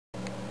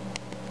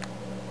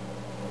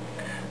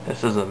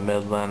This is a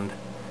Midland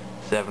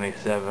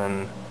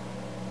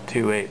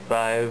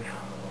 77285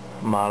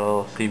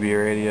 model CB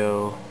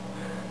radio,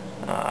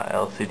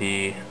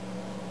 LCD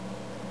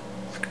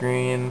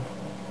screen,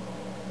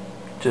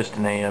 just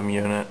an AM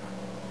unit.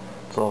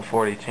 It's all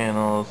 40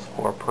 channels,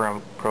 4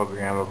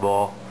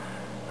 programmable,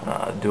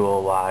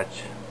 dual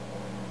watch,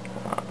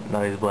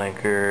 noise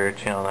blanker,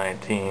 channel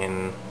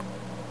 19,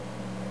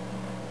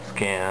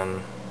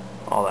 scan,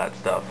 all that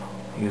stuff.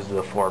 Uses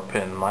a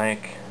 4-pin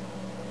mic,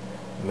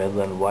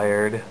 Midland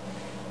wired,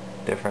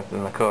 different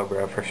than the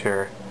Cobra for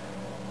sure.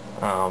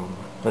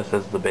 This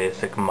is the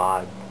basic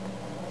mod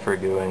for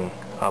doing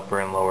upper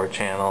and lower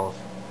channels.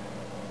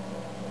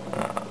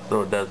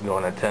 So it does go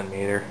in a 10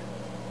 meter.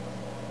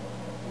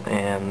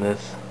 And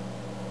this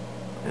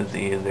is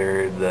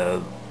either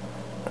the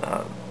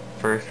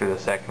first or the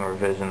second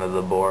revision of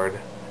the board,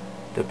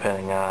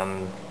 depending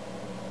on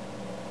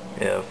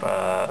if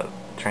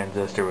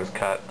transistor was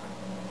cut.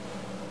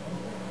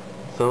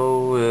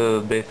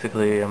 So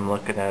basically I'm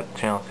looking at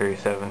channel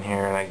 37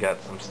 here, and I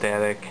got some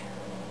static.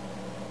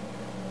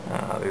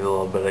 There's a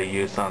little bit of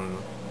use on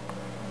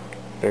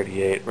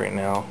 38 right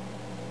now.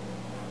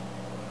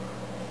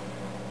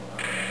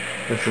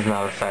 This is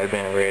not a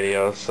sideband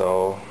radio,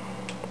 so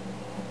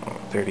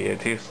 38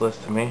 is useless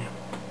to me.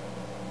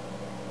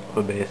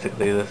 But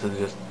basically this is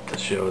just to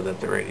show that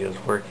the radio is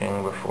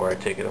working before I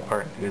take it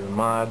apart and do the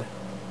mod.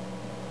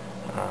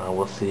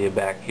 We'll see you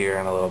back here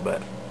in a little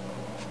bit.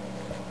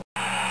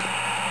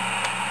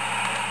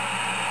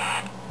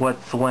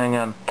 What's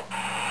swinging?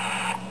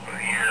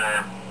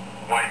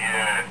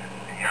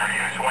 Are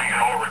you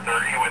swinging over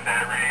 30 with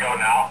that radio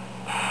now?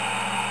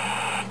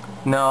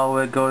 No,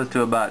 it goes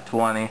to about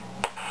 20. Okay,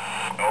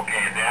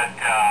 that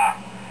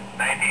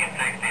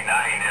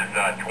 1969 is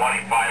a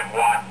 25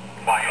 watt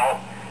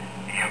final.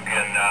 You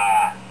can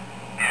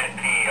dead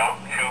key up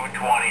to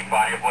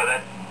 25 with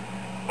it,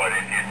 but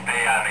if you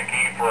stay on the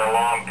key for a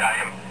long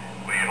time,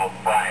 it'll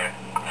fry it.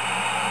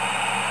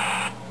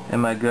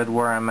 Am I good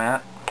where I'm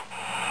at?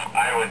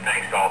 I would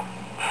think so.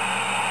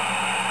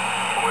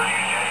 Where are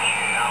you dead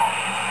key now?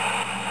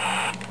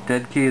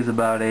 Dead key is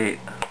about 8. I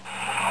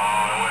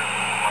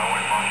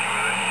wouldn't monkey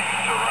with it. You can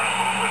still run a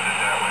move with it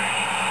that way.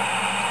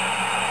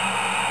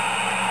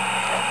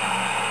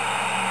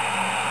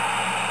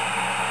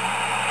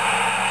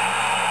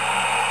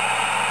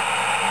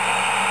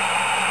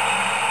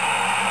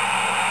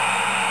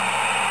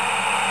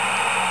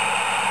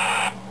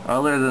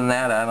 Other than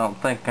that, I don't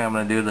think I'm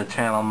going to do the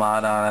channel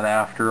mod on it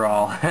after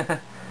all.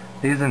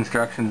 These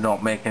instructions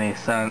don't make any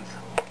sense.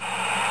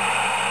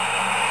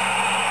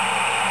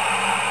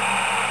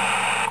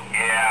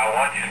 Yeah,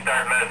 once you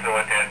start messing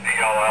with that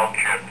DLL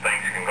chip,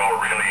 things can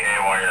go really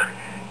haywire.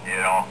 You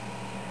know,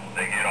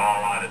 they get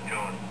all out of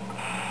tune.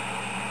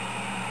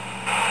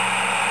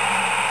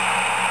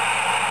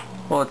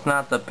 Well, it's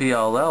not the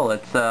PLL,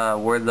 it's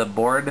where the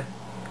board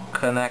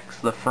connects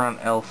the front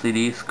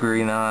LCD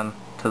screen on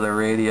to the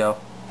radio.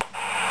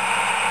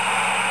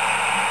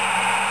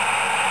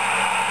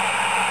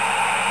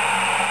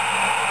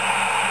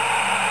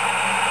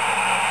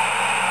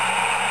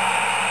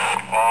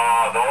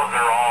 Those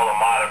are all the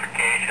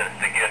modifications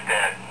to get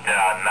that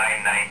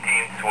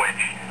 919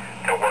 switch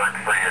to work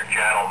for your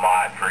channel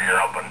mod for your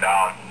up and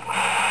down.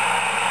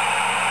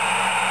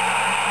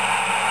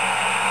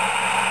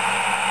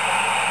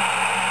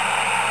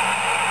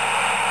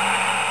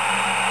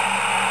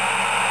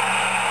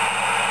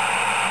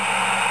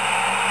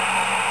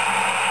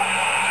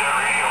 Is that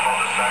radio about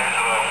the size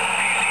of a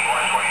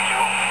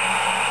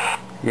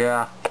PC-122?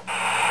 Yeah.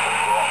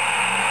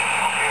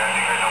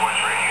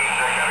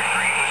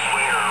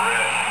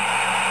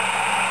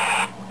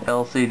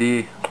 LCD.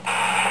 Is it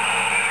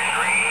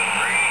green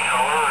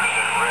color or is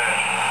it red?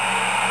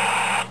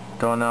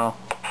 Don't know.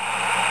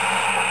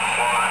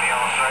 Well, on the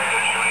outside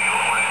it's showing you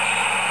when it's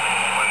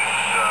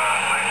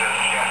like the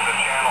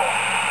channel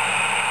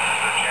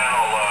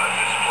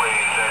display.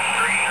 Is that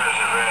green or is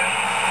it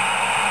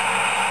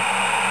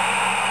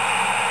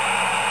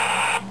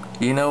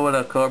red? You know what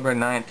a Cobra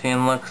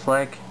 19 looks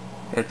like?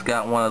 It's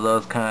got one of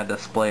those kind of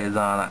displays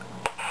on it.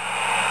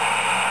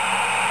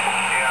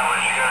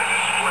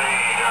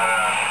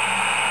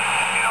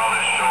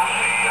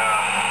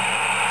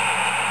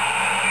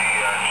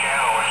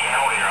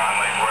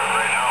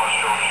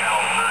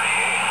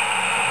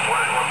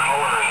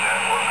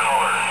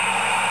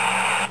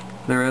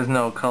 There is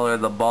no color,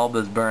 the bulb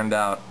is burned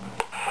out.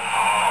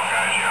 Oh,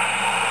 gotcha.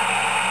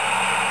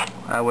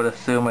 I would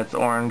assume it's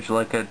orange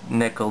like a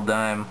nickel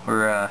dime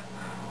or a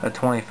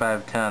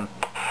 2510. It's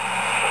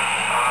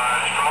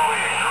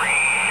probably a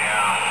green,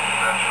 yeah.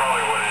 That's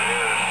probably what it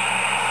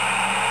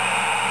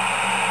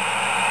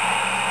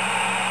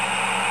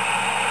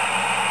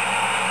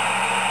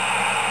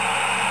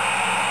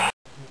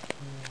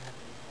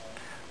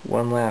is.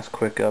 One last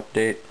quick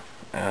update.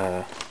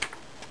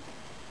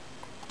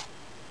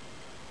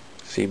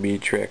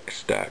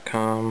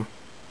 cbtricks.com.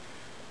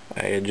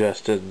 I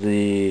adjusted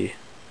the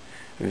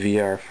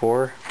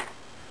VR4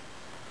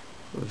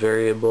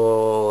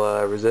 variable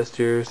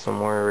resistors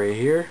somewhere right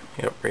here.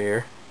 Yep, right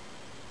here.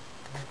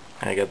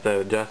 I got that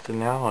adjusted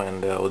now,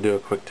 and we'll do a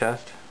quick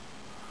test.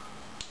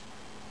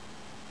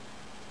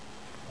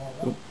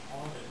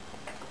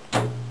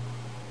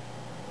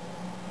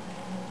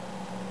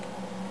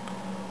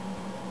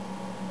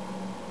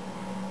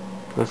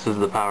 This is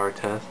the power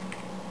test.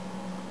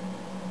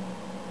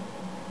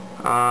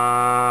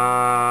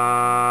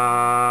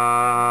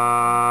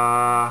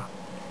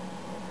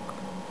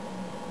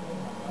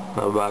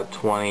 About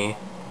 20,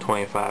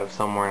 25,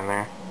 somewhere in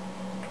there.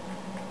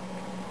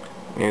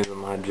 Here's the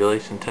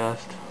modulation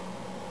test.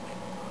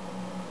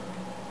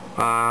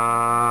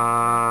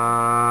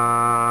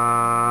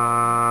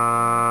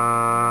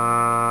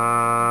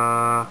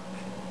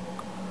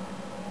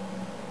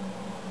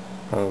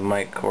 The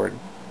mic cord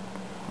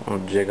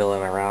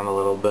jiggling around a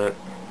little bit.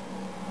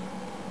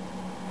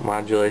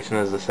 Modulation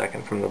is the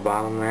second from the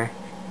bottom there.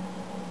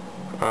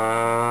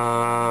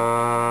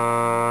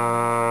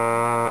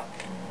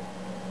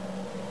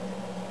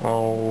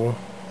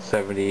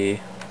 70,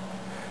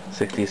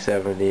 60,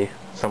 70,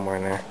 somewhere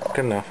in there.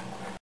 Good enough.